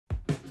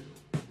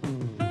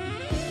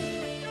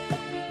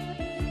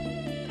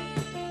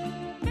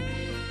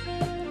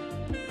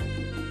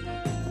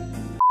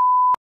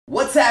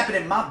What's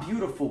happening, my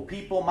beautiful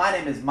people? My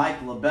name is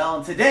Mike Labelle,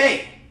 and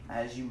today,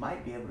 as you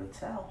might be able to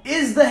tell,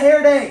 is the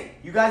hair day.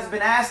 You guys have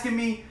been asking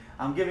me.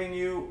 I'm giving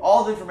you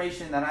all the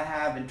information that I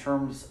have in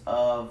terms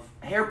of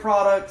hair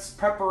products,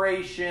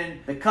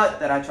 preparation, the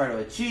cut that I try to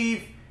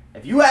achieve.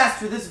 If you asked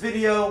for this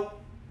video,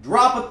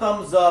 drop a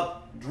thumbs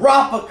up,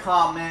 drop a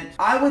comment.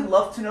 I would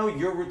love to know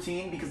your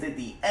routine because at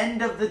the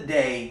end of the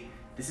day,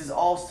 this is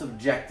all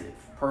subjective,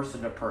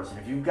 person to person.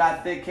 If you've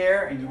got thick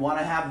hair and you want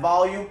to have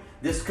volume,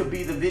 this could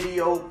be the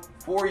video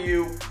for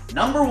you.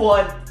 Number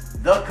one,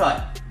 the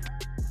cut.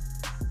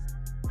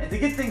 And to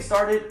get things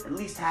started, at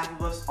least half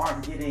of us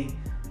aren't getting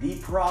the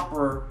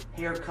proper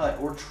haircut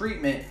or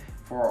treatment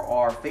for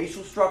our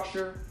facial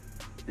structure,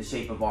 the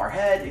shape of our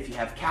head. If you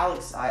have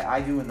calyx, I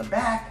do in the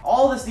back.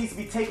 All this needs to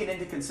be taken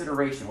into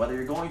consideration, whether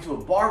you're going to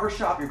a barber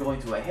shop, you're going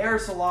to a hair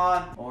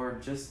salon, or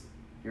just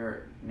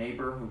your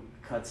neighbor who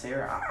cuts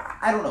hair.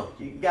 I don't know,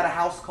 you got a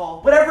house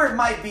call. Whatever it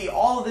might be,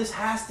 all of this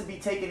has to be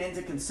taken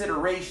into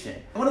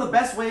consideration. One of the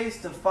best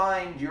ways to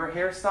find your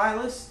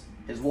hairstylist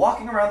is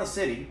walking around the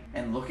city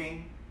and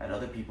looking at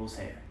other people's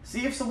hair.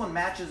 See if someone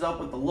matches up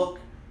with the look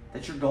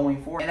that you're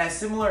going for and has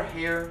similar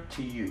hair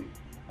to you.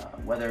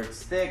 Whether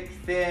it's thick,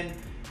 thin,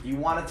 do you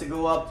want it to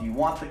go up? Do you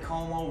want the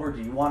comb over?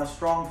 Do you want a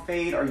strong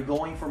fade? Are you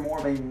going for more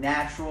of a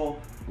natural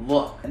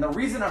look? And the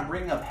reason I'm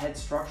bringing up head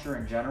structure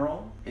in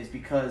general is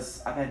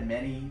because I've had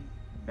many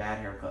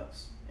bad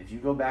haircuts. If you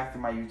go back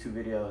through my YouTube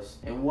videos,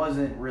 it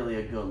wasn't really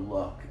a good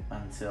look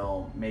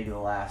until maybe the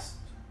last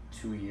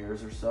 2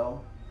 years or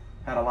so.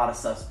 Had a lot of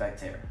suspect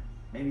hair.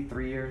 Maybe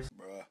 3 years.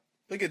 Bruh,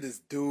 look at this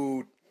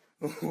dude.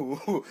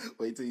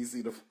 Wait till you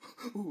see the.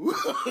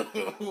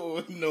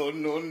 No.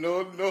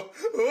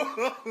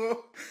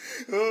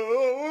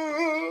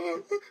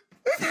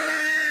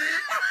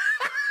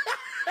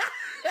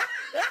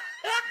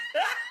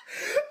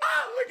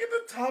 Look at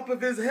the top of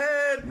his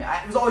head.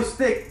 It was always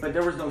thick, but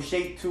there was no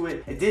shape to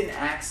it. It didn't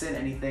accent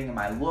anything in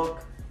my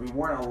look. We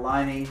weren't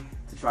aligning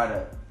to try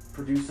to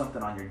produce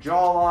something on your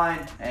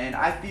jawline. And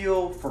I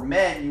feel for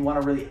men, you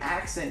want to really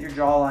accent your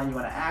jawline. You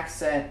want to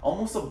accent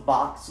almost a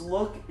box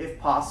look if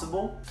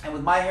possible. And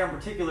with my hair in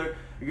particular,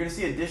 you're going to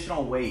see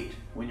additional weight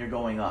when you're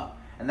going up.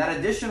 And that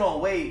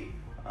additional weight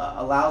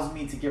allows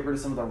me to get rid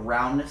of some of the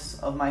roundness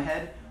of my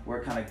head where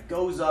it kind of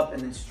goes up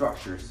and then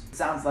structures. It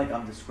sounds like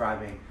I'm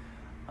describing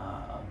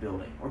a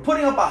building. We're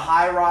putting up a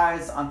high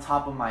rise on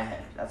top of my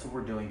head. That's what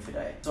we're doing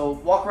today. So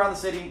walk around the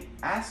city,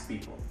 ask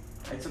people.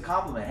 It's a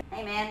compliment.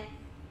 Hey man,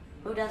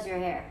 who does your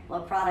hair?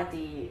 What product do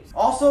you use?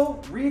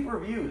 Also, read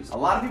reviews. A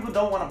lot of people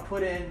don't want to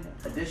put in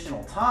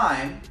additional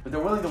time, but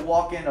they're willing to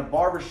walk in a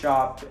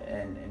barbershop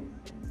and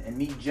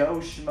meet Joe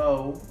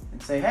Schmo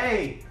and say,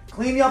 hey,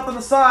 clean me up on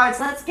the sides.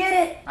 Let's get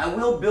it. I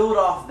will build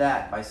off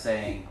that by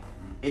saying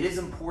it is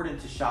important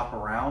to shop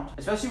around,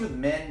 especially with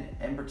men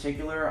in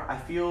particular. I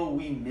feel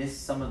we miss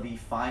some of the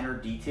finer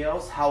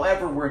details.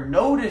 However, we're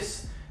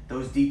notice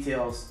those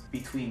details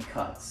between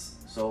cuts.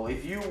 So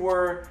if you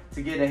were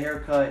to get a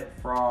haircut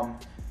from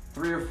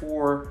 3 or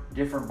 4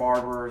 different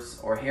barbers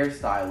or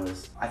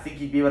hairstylists, I think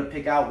you'd be able to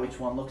pick out which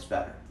one looks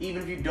better.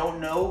 Even if you don't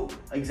know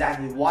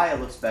exactly why it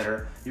looks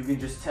better, you can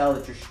just tell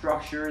that your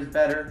structure is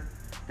better,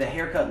 the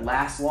haircut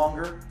lasts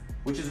longer,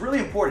 which is really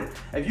important.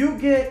 If you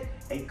get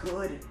a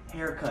good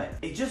haircut,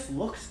 it just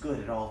looks good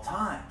at all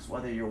times.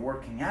 Whether you're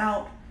working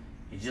out,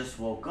 you just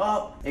woke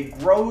up, it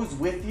grows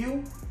with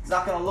you. It's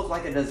not gonna look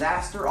like a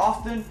disaster.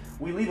 Often,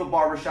 we leave a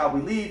barbershop, we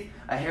leave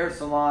a hair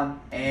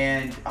salon,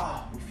 and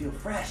we feel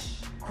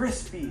fresh,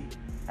 crispy,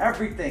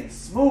 everything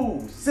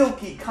smooth,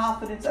 silky,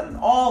 confidence at an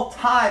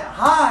all-time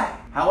high.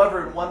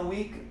 However, in 1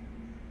 week,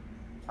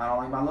 I don't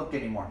like my look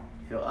anymore.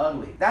 I feel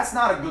ugly. That's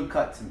not a good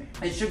cut to me.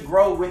 It should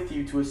grow with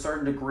you to a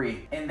certain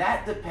degree. And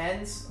that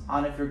depends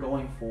on if you're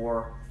going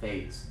for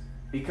fades.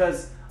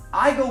 Because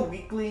I go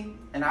weekly,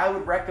 and I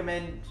would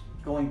recommend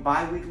going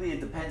bi-weekly.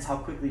 It depends how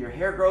quickly your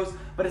hair grows,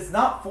 but it's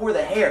not for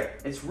the hair.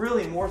 It's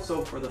really more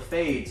so for the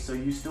fades, so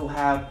you still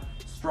have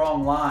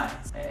strong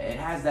lines. It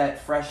has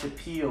that fresh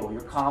appeal.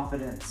 Your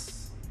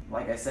confidence,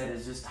 like I said,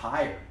 is just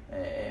higher.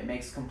 It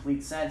makes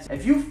complete sense.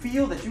 If you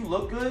feel that you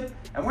look good,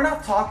 and we're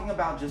not talking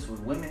about just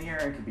with women here,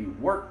 it could be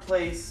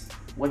workplace,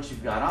 what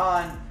you've got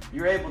on,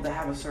 you're able to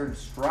have a certain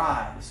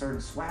stride, a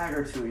certain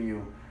swagger to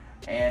you.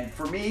 And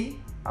for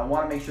me, I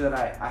want to make sure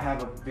that I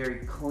have a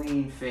very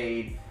clean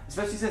fade,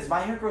 especially since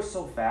my hair grows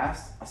so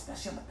fast,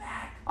 especially on the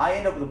back. I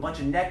end up with a bunch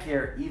of neck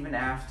hair even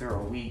after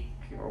a week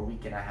or a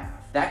week and a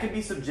half. That could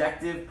be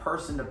subjective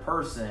person to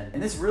person,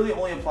 and this really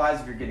only applies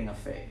if you're getting a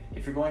fade.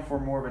 If you're going for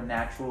more of a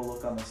natural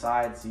look on the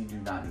sides, you do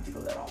not need to go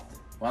that often.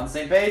 We're on the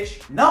same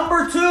page?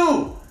 Number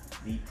 2,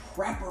 the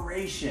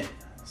preparation.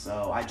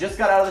 So I just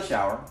got out of the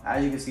shower.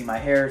 As you can see, my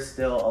hair is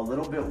still a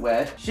little bit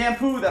wet.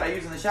 Shampoo that I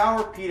use in the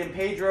shower, Pete and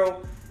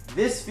Pedro.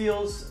 This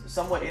feels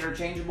somewhat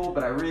interchangeable,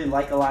 but I really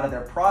like a lot of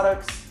their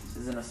products. This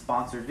isn't a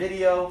sponsored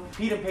video.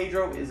 Pete and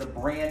Pedro is a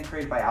brand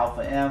created by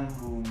Alpha M,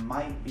 who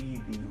might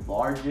be the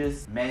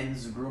largest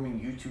men's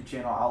grooming YouTube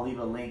channel. I'll leave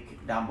a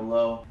link down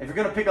below. If you're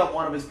gonna pick up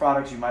one of his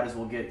products, you might as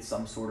well get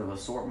some sort of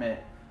assortment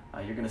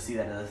You're gonna see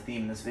that as a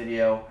theme in this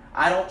video.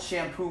 I don't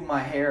shampoo my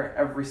hair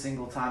every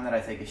single time that I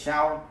take a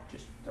shower,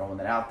 just throwing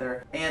that out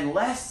there. And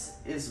less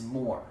is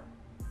more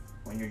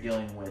when you're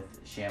dealing with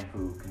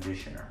shampoo,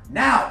 conditioner.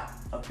 Now,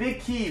 a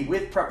big key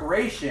with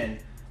preparation,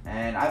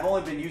 and I've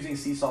only been using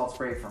sea salt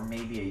spray for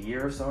maybe a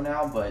year or so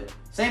now, but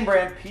same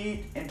brand,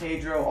 Pete and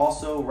Pedro,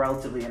 also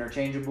relatively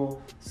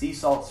interchangeable. Sea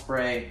salt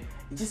spray,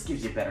 it just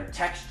gives you better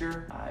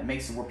texture. It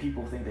makes it where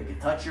people think they can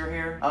touch your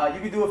hair.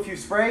 You can do a few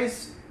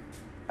sprays,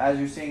 as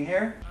you're seeing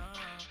here.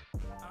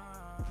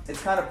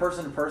 It's kind of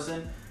person to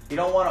person. You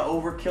don't want to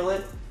overkill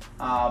it,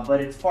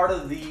 but it's part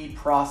of the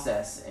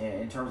process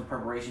in terms of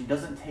preparation. It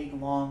doesn't take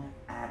long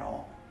at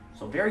all.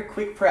 So very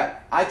quick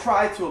prep. I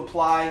try to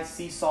apply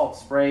sea salt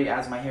spray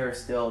as my hair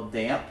is still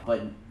damp,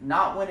 but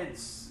not when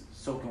it's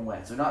soaking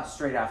wet, so not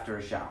straight after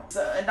a shower. It's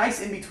a nice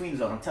in-between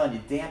zone. I'm telling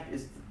you, damp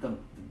is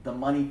the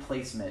money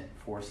placement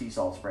for sea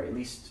salt spray, at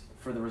least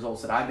for the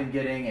results that I've been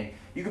getting. And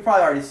you can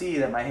probably already see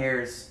that my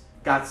hair's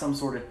got some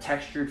sort of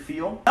textured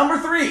feel. Number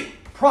 3,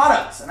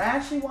 products. And I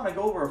actually want to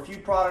go over a few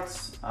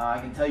products. I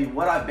can tell you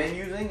what I've been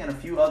using and a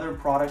few other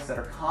products that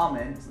are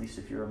common, at least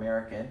if you're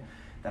American,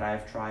 that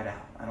I've tried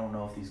out. I don't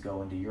know if these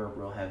go into Europe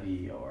real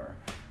heavy or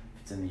if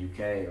it's in the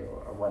UK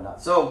or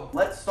whatnot. So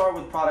let's start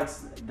with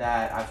products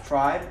that I've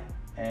tried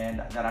and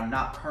that I'm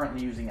not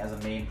currently using as a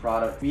main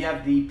product. We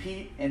have the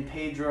Pete and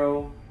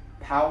Pedro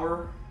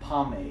Power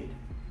Pomade.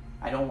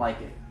 I don't like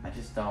it. I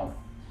just don't.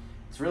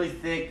 It's really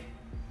thick.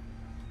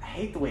 I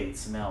hate the way it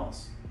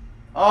smells.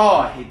 Oh,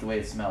 I hate the way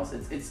it smells.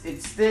 It's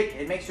thick.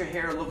 It makes your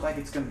hair look like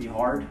it's gonna be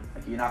hard.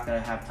 Like you're not gonna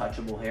have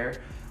touchable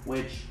hair,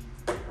 which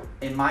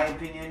in my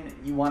opinion,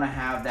 you wanna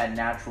have that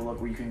natural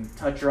look where you can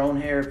touch your own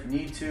hair if you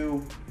need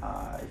to.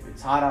 If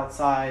it's hot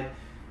outside,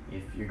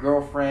 if your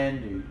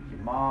girlfriend or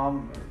your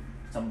mom or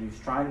somebody who's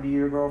trying to be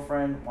your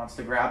girlfriend wants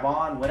to grab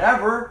on,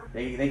 whatever,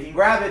 they can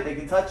grab it, they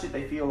can touch it,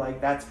 they feel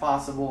like that's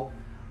possible.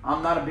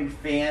 I'm not a big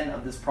fan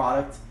of this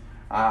product.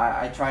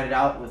 I tried it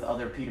out with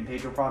other Pete and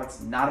Pedro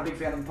products. Not a big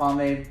fan of the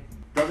pomade.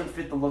 Doesn't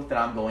fit the look that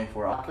I'm going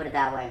for. I'll put it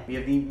that way. We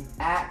have the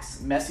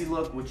Axe Messy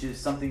Look, which is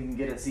something you can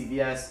get at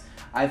CVS.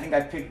 I think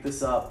I picked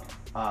this up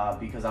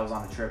because I was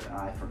on a trip and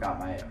I forgot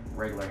my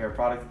regular hair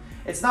product.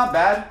 It's not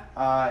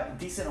bad,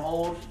 decent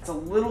hold. It's a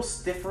little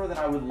stiffer than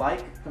I would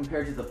like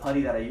compared to the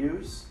putty that I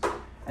use.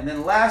 And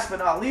then last but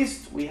not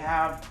least, we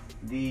have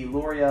the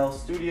L'Oreal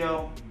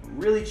Studio.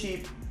 Really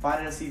cheap,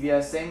 find it at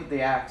CVS, same with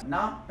the Axe.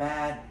 Not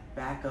bad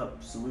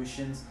backup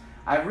solutions.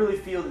 I really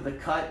feel that the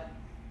cut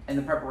and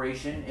the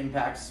preparation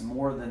impacts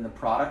more than the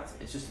product.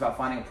 It's just about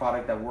finding a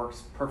product that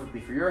works perfectly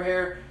for your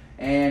hair.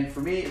 And for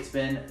me, it's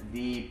been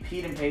the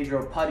Pete and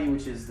Pedro Putty,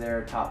 which is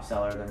their top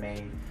seller, their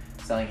main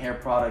selling hair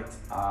product.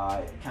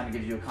 It kind of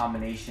gives you a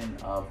combination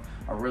of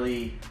a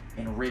really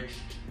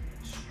enriched,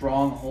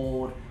 strong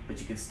hold, but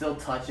you can still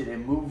touch it. It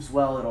moves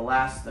well, it'll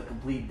last a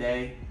complete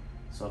day.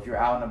 So if you're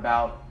out and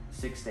about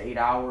 6 to 8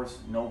 hours,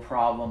 no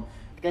problem.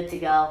 Good to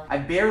go. I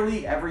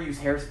barely ever use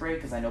hairspray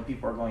because I know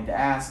people are going to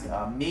ask.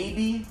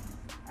 Maybe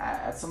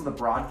at some of the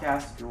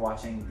broadcasts if you're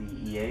watching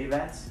the EA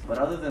events. But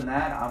other than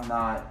that, I'm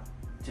not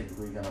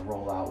typically going to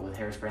roll out with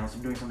hairspray unless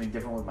I'm doing something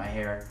different with my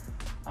hair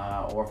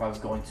or if I was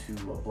going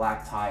to a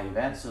black tie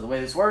event. So the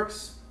way this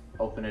works,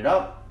 open it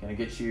up. Gonna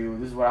get you,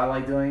 this is what I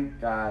like doing.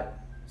 Got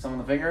some on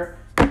the finger,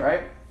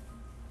 right?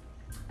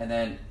 And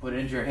then put it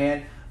into your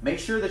hand. Make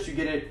sure that you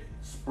get it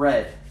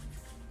spread.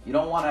 You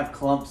don't want to have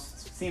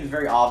clumps. It seems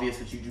very obvious,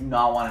 but you do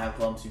not want to have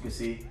clumps. You can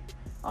see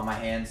on my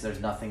hands, there's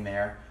nothing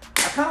there.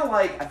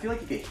 I feel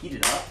like you could heat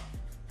it up.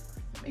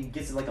 It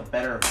gets it like a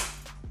better,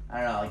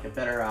 I don't know, like a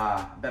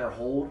better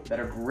hold,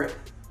 better grip.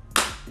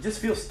 It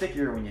just feels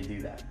stickier when you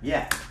do that.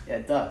 Yeah,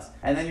 it does.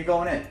 And then you're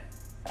going in.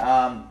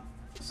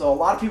 So a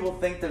lot of people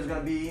think there's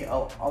gonna be a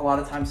lot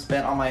of time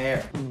spent on my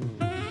hair.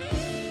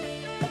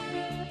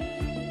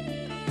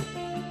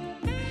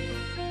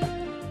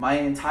 My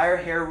entire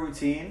hair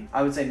routine,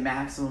 I would say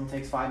maximum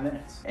takes 5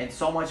 minutes. And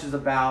so much is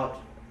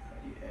about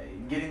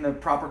getting the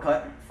proper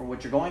cut for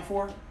what you're going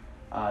for,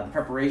 the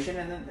preparation,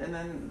 and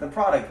then the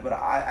product. But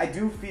I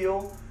do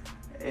feel,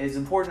 as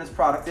important as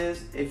product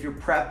is, if your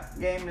prep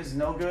game is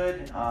no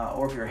good,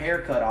 or if your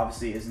haircut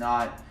obviously is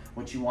not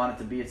what you want it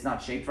to be, it's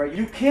not shaped right,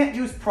 you can't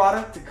use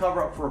product to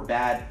cover up for a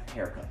bad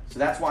haircut. So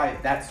that's why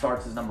that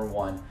starts as number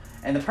 1.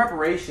 And the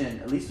preparation,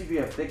 at least if you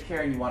have thick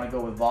hair and you want to go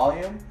with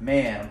volume,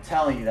 man, I'm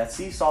telling you, that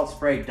sea salt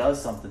spray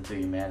does something to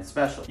you, man. It's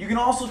special. You can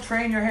also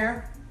train your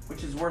hair,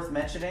 which is worth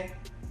mentioning.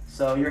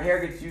 So your hair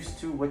gets used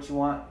to what you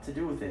want to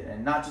do with it,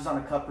 and not just on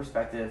a cut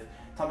perspective.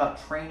 I'm talking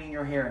about training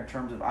your hair in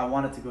terms of, I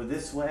want it to go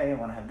this way, I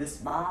want to have this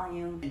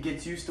volume. It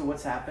gets used to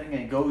what's happening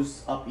and it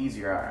goes up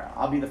easier.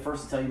 I'll be the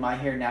first to tell you my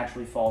hair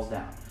naturally falls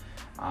down.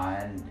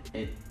 And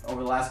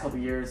over the last couple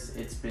years,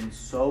 it's been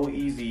so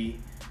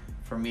easy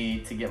for me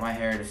to get my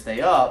hair to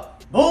stay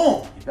up.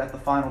 Boom! You got the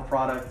final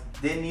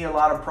product. Didn't need a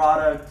lot of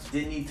product,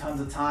 didn't need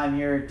tons of time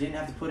here, didn't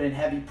have to put in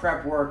heavy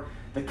prep work.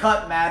 The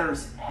cut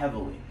matters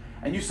heavily.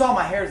 And you saw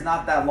my hair is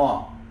not that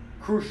long.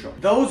 Crucial.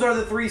 Those are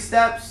the 3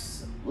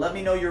 steps. Let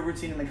me know your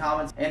routine in the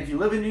comments. And if you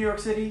live in New York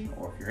City,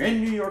 or if you're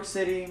in New York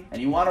City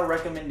and you want a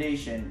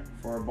recommendation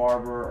for a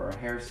barber or a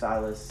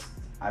hairstylist,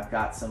 I've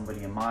got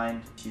somebody in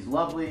mind. She's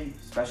lovely,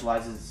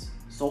 specializes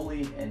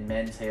solely in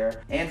men's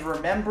hair. And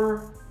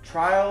remember,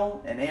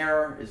 trial and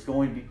error is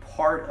going to be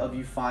part of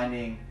you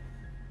finding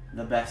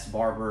the best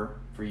barber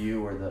for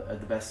you, or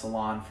the best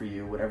salon for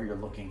you, whatever you're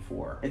looking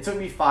for. It took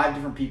me 5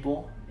 different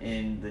people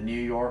in the New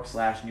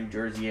York/New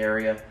Jersey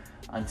area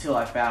until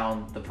I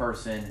found the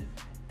person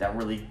that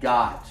really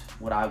got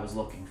what I was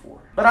looking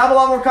for. But I have a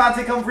lot more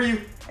content coming for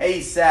you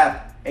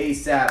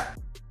ASAP.